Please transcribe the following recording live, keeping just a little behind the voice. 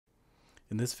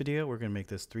In this video, we're going to make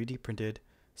this 3D printed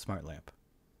smart lamp.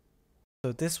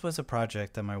 So this was a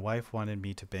project that my wife wanted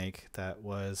me to make that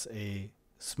was a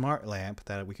smart lamp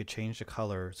that we could change the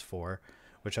colors for,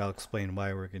 which I'll explain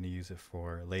why we're going to use it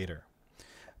for later.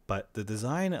 But the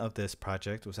design of this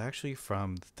project was actually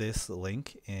from this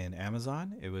link in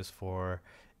Amazon. It was for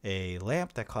a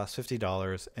lamp that cost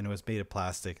 $50 and it was made of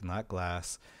plastic, not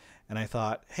glass. And I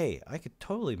thought, hey, I could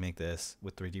totally make this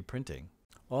with 3D printing.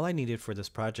 All I needed for this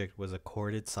project was a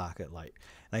corded socket light.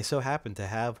 And I so happened to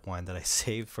have one that I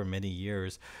saved for many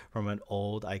years from an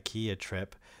old Ikea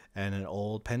trip and an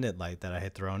old pendant light that I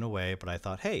had thrown away. But I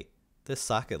thought, hey, this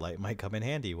socket light might come in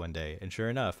handy one day. And sure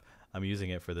enough, I'm using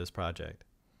it for this project.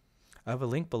 I have a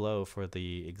link below for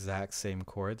the exact same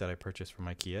cord that I purchased from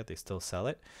Ikea. They still sell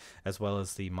it, as well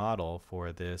as the model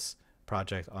for this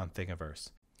project on Thingiverse.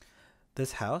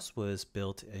 This house was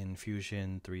built in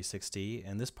Fusion 360,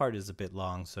 and this part is a bit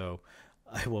long, so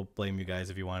I will blame you guys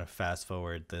if you want to fast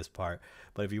forward this part.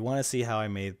 But if you want to see how I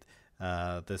made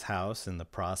this house and the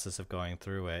process of going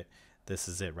through it, this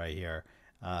is it right here.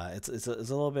 It's a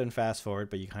little bit in fast forward,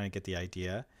 but you kind of get the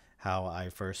idea how I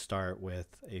first start with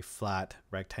a flat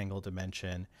rectangle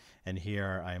dimension, and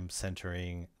here I'm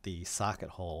centering the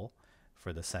socket hole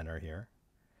for the center here.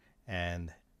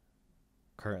 And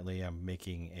currently I'm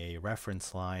making a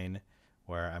reference line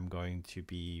where I'm going to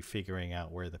be figuring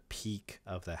out where the peak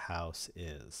of the house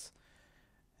is.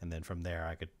 And then from there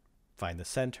I could find the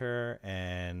center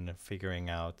and figuring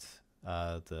out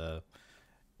the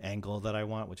angle that I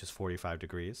want, which is 45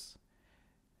 degrees.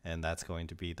 And that's going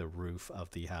to be the roof of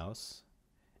the house.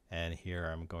 And here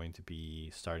I'm going to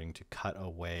be starting to cut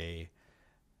away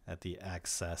at the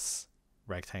excess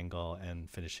rectangle and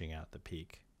finishing out the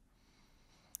peak.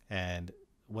 And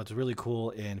what's really cool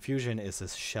in Fusion is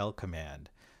this shell command.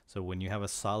 So when you have a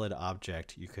solid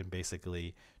object, you can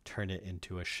basically turn it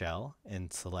into a shell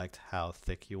and select how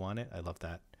thick you want it. I love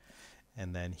that.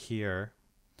 And then here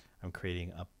I'm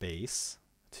creating a base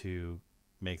to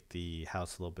make the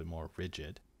house a little bit more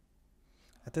rigid.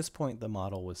 At this point, the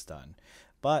model was done,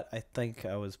 but I think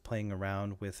I was playing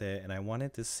around with it and I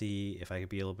wanted to see if I could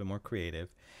be a little bit more creative.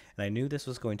 And I knew this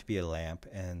was going to be a lamp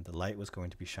and the light was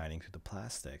going to be shining through the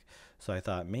plastic. So I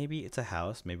thought maybe it's a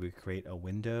house, maybe we create a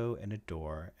window and a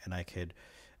door, and I could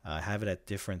have it at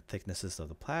different thicknesses of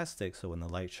the plastic, so when the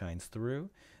light shines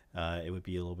through, it would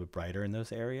be a little bit brighter in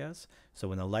those areas. So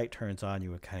when the light turns on,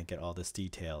 you would kind of get all this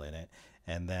detail in it.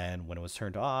 And then when it was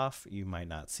turned off, you might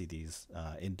not see these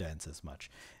indents as much.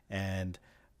 And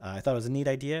I thought it was a neat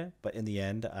idea, but in the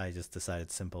end, I just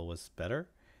decided simple was better.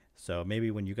 So maybe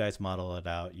when you guys model it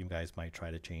out, you guys might try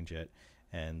to change it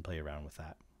and play around with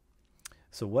that.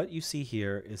 So what you see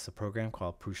here is a program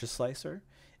called Prusa Slicer.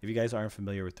 If you guys aren't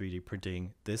familiar with 3D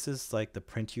printing, this is like the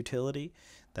print utility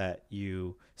that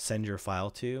you send your file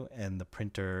to, and the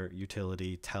printer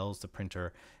utility tells the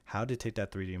printer how to take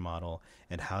that 3D model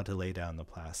and how to lay down the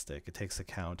plastic. It takes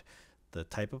account the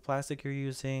type of plastic you're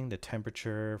using, the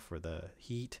temperature for the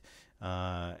heat,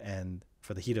 and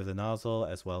for the heat of the nozzle,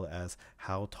 as well as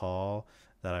how tall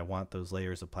that I want those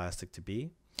layers of plastic to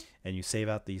be. And you save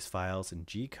out these files in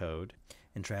G code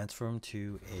and transfer them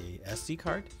to a SD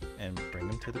card and bring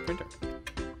them to the printer.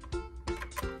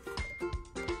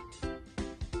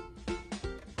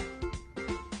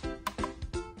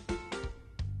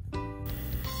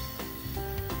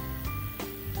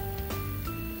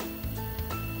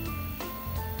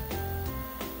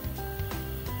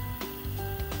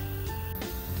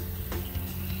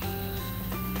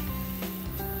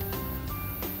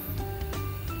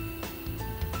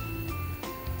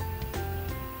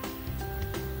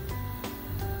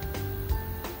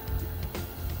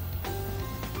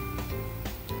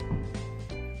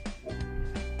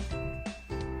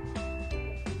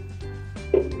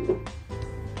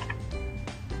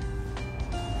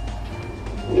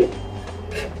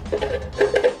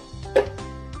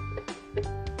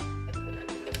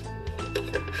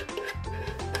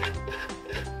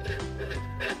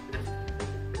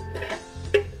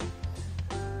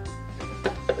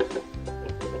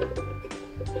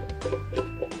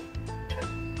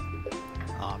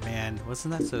 Oh man,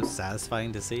 wasn't that so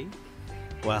satisfying to see?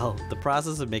 Well, the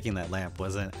process of making that lamp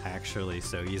wasn't actually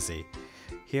so easy.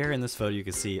 Here in this photo you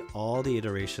can see all the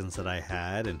iterations that I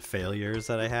had and failures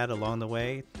that I had along the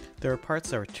way. There were parts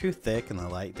that were too thick and the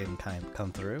light didn't kind of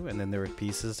come through, and then there were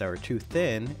pieces that were too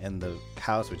thin and the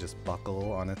house would just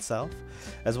buckle on itself,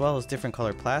 as well as different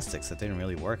colored plastics that didn't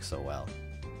really work so well.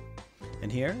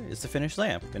 And here is the finished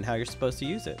lamp and how you're supposed to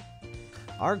use it.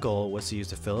 Our goal was to use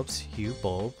the Philips Hue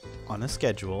bulb on a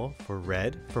schedule for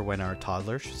red for when our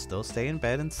toddler should still stay in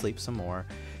bed and sleep some more,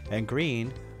 and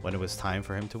green when it was time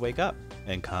for him to wake up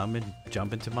and come and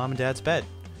jump into mom and dad's bed.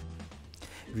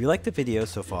 If you liked the video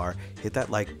so far, hit that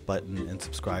like button and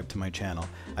subscribe to my channel.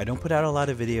 I don't put out a lot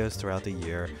of videos throughout the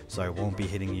year, so I won't be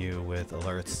hitting you with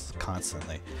alerts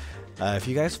constantly. If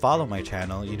you guys follow my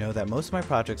channel, you know that most of my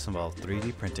projects involve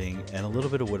 3D printing and a little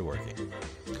bit of woodworking.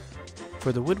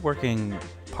 For the woodworking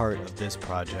part of this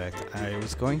project, I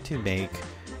was going to make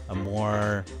a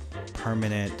more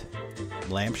permanent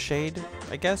lampshade,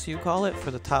 I guess you call it,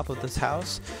 for the top of this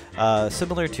house,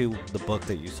 similar to the book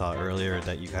that you saw earlier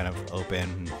that you kind of open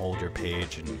and hold your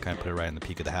page and kind of put it right in the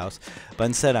peak of the house. But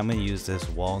instead I'm going to use this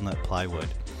walnut plywood,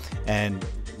 and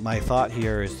my thought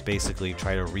here is basically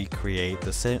try to recreate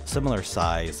the similar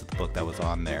size of the book that was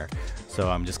on there. So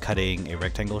I'm just cutting a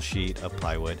rectangle sheet of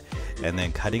plywood and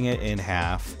then cutting it in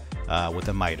half with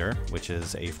a miter, which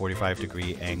is a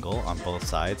 45-degree angle on both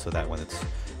sides, so that when it's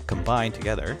combined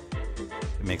together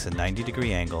it makes a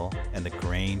 90-degree angle and the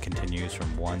grain continues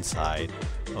from one side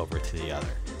over to the other.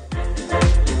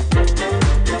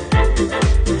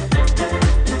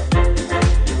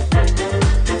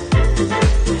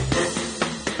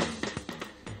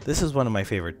 This is one of my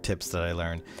favorite tips that I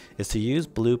learned, is to use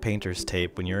blue painter's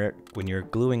tape when you're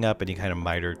gluing up any kind of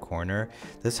mitered corner.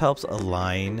 This helps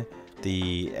align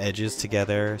the edges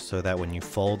together so that when you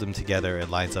fold them together it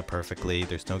lines up perfectly.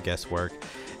 There's no guesswork,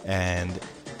 and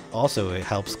also it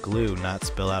helps glue not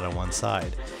spill out on one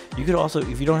side. You could also,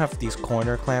 if you don't have these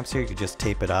corner clamps here, you could just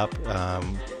tape it up.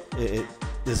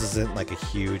 This isn't like a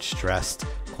huge stressed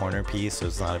corner piece, so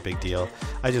it's not a big deal.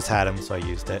 I just had them, so I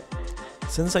used it.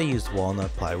 Since I used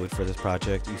walnut plywood for this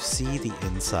project, you see the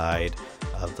inside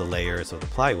of the layers of the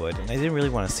plywood, and I didn't really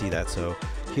want to see that, so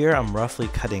here I'm roughly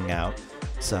cutting out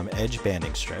some edge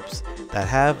banding strips that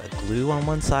have a glue on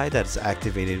one side that is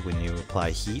activated when you apply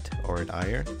heat or an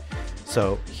iron.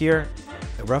 So here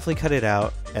I roughly cut it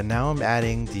out, and now I'm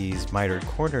adding these mitered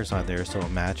corners on there so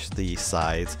it'll match the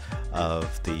sides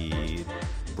of the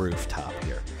rooftop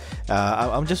here.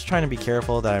 I'm just trying to be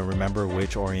careful that I remember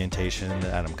which orientation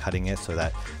that I'm cutting it so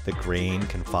that the grain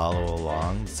can follow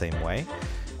along the same way.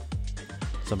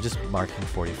 So I'm just marking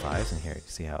 45s, and here you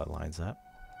see how it lines up.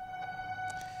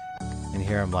 And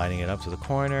here I'm lining it up to the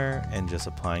corner and just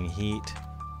applying heat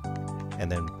and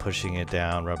then pushing it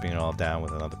down, rubbing it all down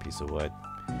with another piece of wood.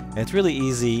 And it's really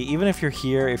easy, even if you're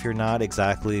here, if you're not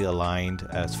exactly aligned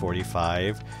as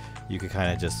 45, you could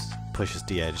kind of just push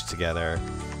the edge together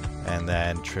and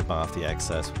then trim off the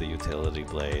excess with a utility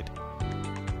blade.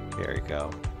 There you go.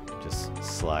 Just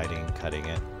sliding, cutting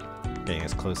it, getting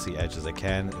as close to the edge as I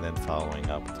can, and then following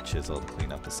up with the chisel to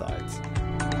clean up the sides.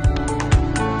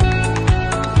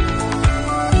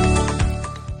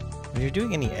 When you're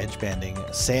doing any edge banding,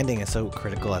 sanding is so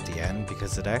critical at the end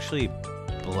because it actually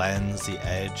blends the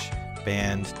edge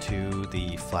band to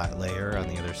the flat layer on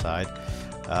the other side.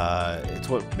 It's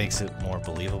what makes it more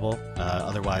believable.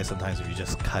 Otherwise, sometimes if you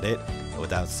just cut it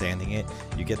without sanding it,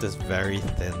 you get this very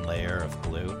thin layer of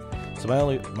glue. So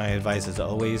my advice is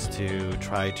always to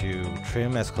try to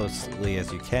trim as closely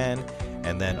as you can,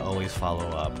 and then always follow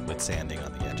up with sanding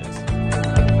on the edges.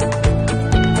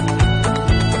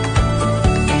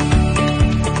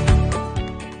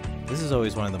 This is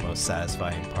always one of the most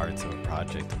satisfying parts of a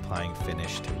project, applying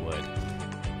finish to wood.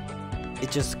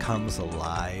 It just comes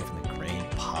alive and the grain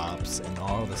pops and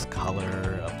all this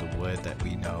color of the wood that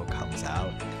we know comes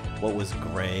out. What was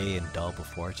gray and dull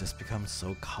before just becomes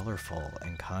so colorful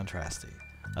and contrasty.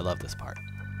 I love this part.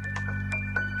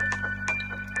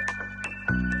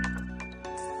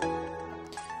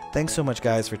 Thanks so much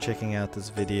guys for checking out this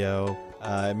video.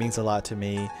 It means a lot to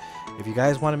me. If you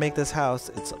guys want to make this house,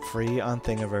 it's free on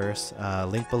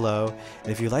Thingiverse, link below.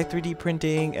 And if you like 3D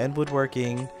printing and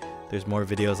woodworking, there's more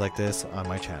videos like this on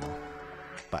my channel.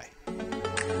 Bye.